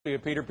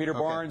Peter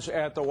Barnes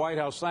at the White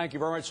House. Thank you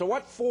very much. So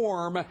what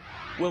form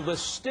will the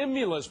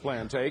stimulus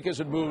plan take as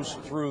it moves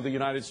through the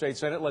United States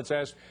Senate? Let's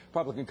ask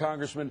Republican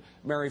Congressman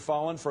Mary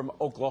Fallin from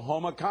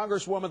Oklahoma.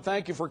 Congresswoman,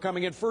 thank you for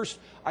coming in. First,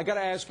 I got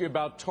to ask you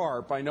about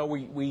TARP. I know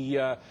we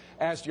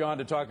asked you on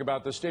to talk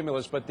about the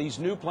stimulus, but these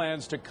new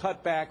plans to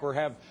cut back or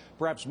have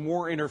perhaps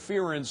more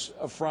interference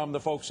from the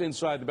folks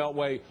inside the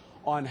Beltway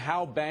on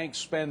how banks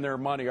spend their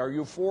money. Are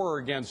you for or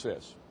against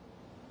this?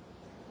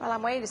 Well,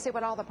 I'm waiting to see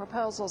what all the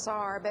proposals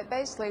are, but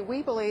basically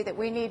we believe that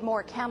we need more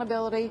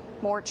accountability,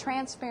 more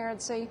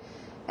transparency,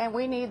 and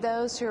we need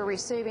those who are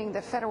receiving the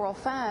federal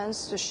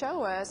funds to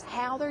show us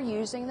how they're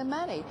using the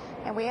money.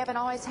 And we haven't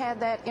always had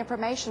that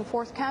information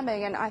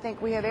forthcoming, and I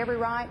think we have every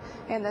right,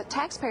 and the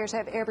taxpayers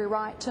have every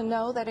right to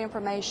know that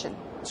information.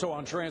 So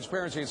on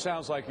transparency, it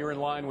sounds like you're in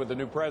line with the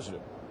new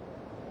president.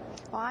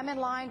 Well, I'm in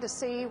line to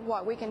see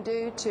what we can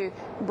do to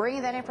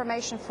bring that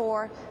information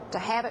forth, to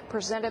have it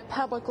presented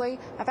publicly.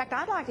 In fact,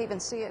 I'd like to even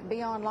see it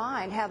be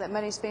online, how that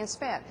money's being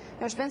spent.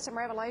 There's been some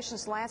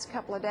revelations the last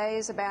couple of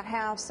days about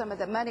how some of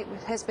the money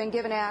has been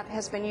given out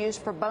has been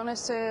used for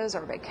bonuses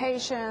or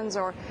vacations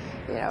or,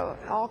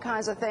 all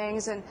kinds of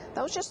things. And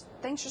those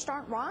things just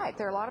aren't right.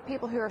 There are a lot of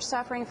people who are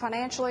suffering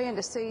financially, and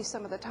to see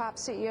some of the top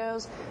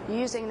CEOs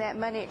using that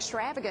money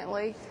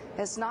extravagantly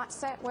has not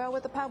sat well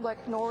with the public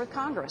nor with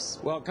Congress.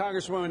 Well,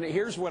 Congresswoman,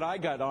 here's what I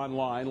got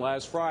online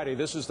last Friday.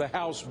 This is the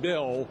House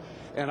bill,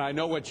 and I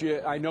know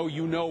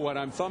you know what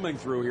I'm thumbing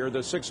through here,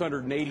 the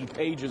 680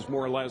 pages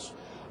more or less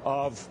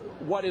of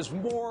what is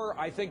more,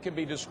 I think, can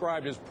be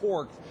described as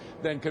pork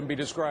than can be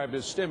described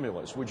as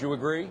stimulus. Would you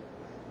agree?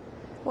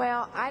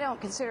 Well, I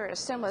don't consider it a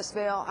stimulus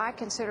bill. I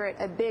consider it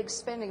a big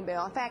spending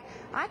bill. In fact,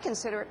 I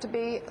consider it to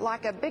be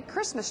like a big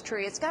Christmas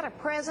tree. It's got a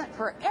present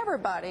for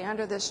everybody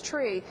under this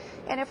tree.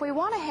 And if we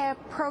want to have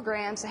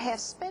programs that have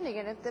spending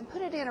in it, then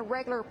put it in a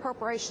regular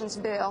appropriations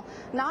bill,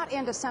 not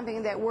into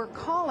something that we're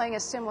calling a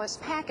stimulus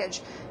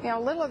package.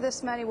 Little of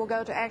this money will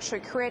go to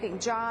actually creating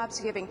jobs,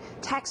 giving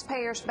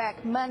taxpayers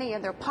back money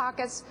in their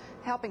pockets,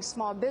 helping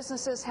small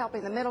businesses,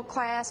 helping the middle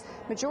class.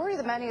 Majority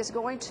of the money is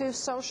going to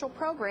social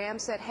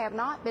programs that have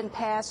not been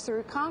passed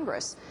through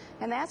Congress.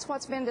 And that's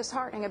what's been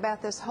disheartening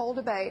about this whole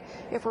debate.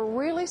 If we're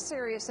really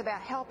serious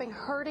about helping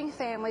hurting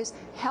families,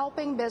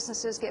 helping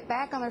businesses get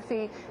back on their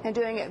feet and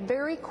doing it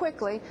very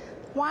quickly,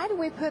 why do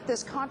we put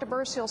this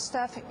controversial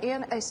stuff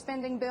in a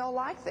spending bill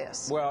like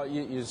this? Well,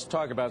 you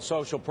talk about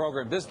social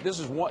program. This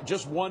is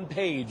just one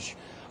page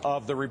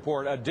of the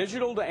report. A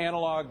digital to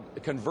analog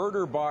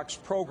converter box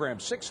program,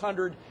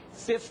 $650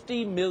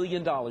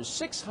 million.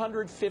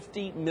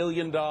 $650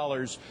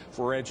 million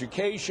for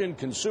education,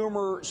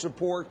 consumer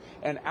support,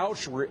 and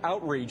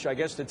outreach, I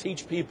guess, to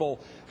teach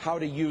people how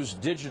to use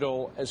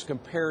digital as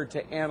compared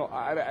to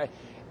analog.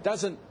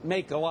 Doesn't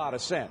make a lot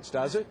of sense,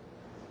 does it?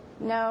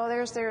 No,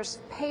 there's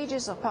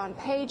pages upon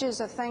pages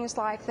of things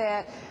like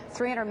that.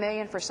 $300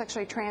 million for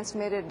sexually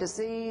transmitted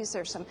disease.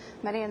 There's some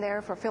money in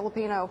there for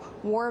Filipino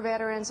war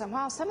veterans. And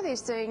while some of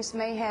these things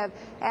may have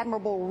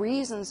admirable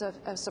reasons of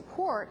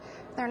support,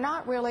 they're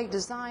not really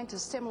designed to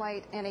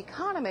stimulate an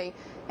economy.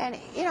 And,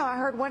 I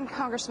heard one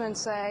congressman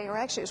say, or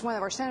actually it was one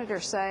of our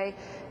senators say,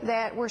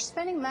 that we're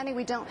spending money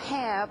we don't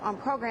have on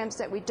programs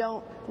that we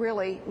don't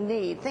really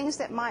need. Things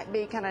that might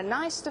be kind of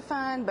nice to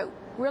fund, but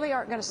really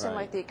aren't going to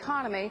stimulate the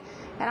economy.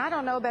 And I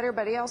don't know about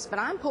everybody else, but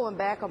I'm pulling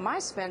back on my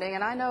spending,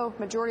 and I know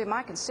majority of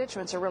my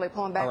constituents are really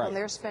pulling back on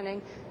their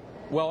spending.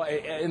 Well,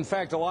 in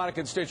fact, a lot of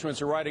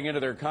constituents are writing into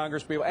their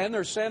congresspeople and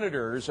their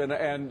senators,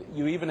 and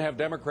you even have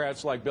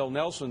Democrats like Bill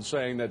Nelson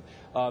saying that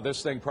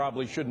this thing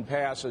probably shouldn't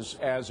pass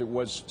as it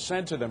was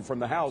sent to them from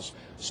the House.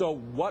 So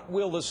what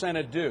will the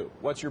Senate do?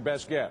 What's your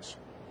best guess?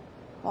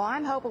 Well,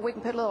 I'm hoping we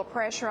can put a little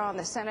pressure on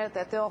the Senate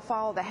that they'll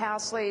follow the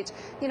House leads.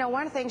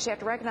 One of the things you have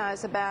to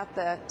recognize about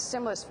the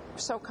stimulus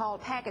so-called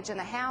package in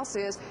the House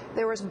is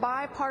there was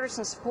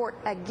bipartisan support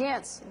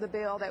against the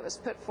bill that was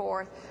put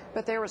forth,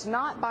 but there was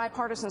not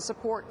bipartisan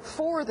support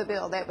for the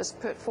bill that was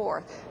put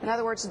forth. In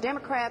other words,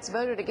 Democrats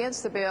voted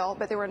against the bill,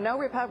 but there were no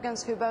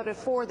Republicans who voted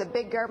for the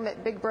big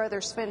government, big brother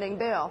spending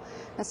bill.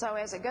 And so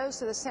as it goes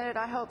to the Senate,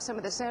 I hope some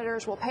of the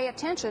senators will pay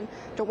attention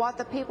to what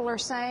the people are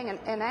saying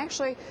and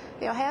actually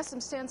have some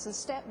sense and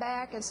step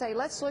back and say,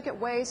 let's look at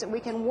ways that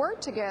we can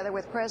work together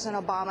with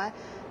President Obama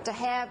to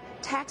have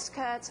tax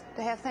cuts,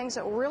 to have things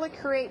that will really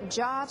create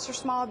jobs for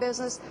small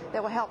business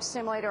that will help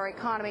stimulate our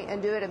economy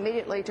and do it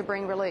immediately to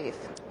bring relief.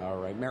 All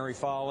right. Mary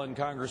Fallin,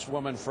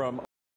 Congresswoman from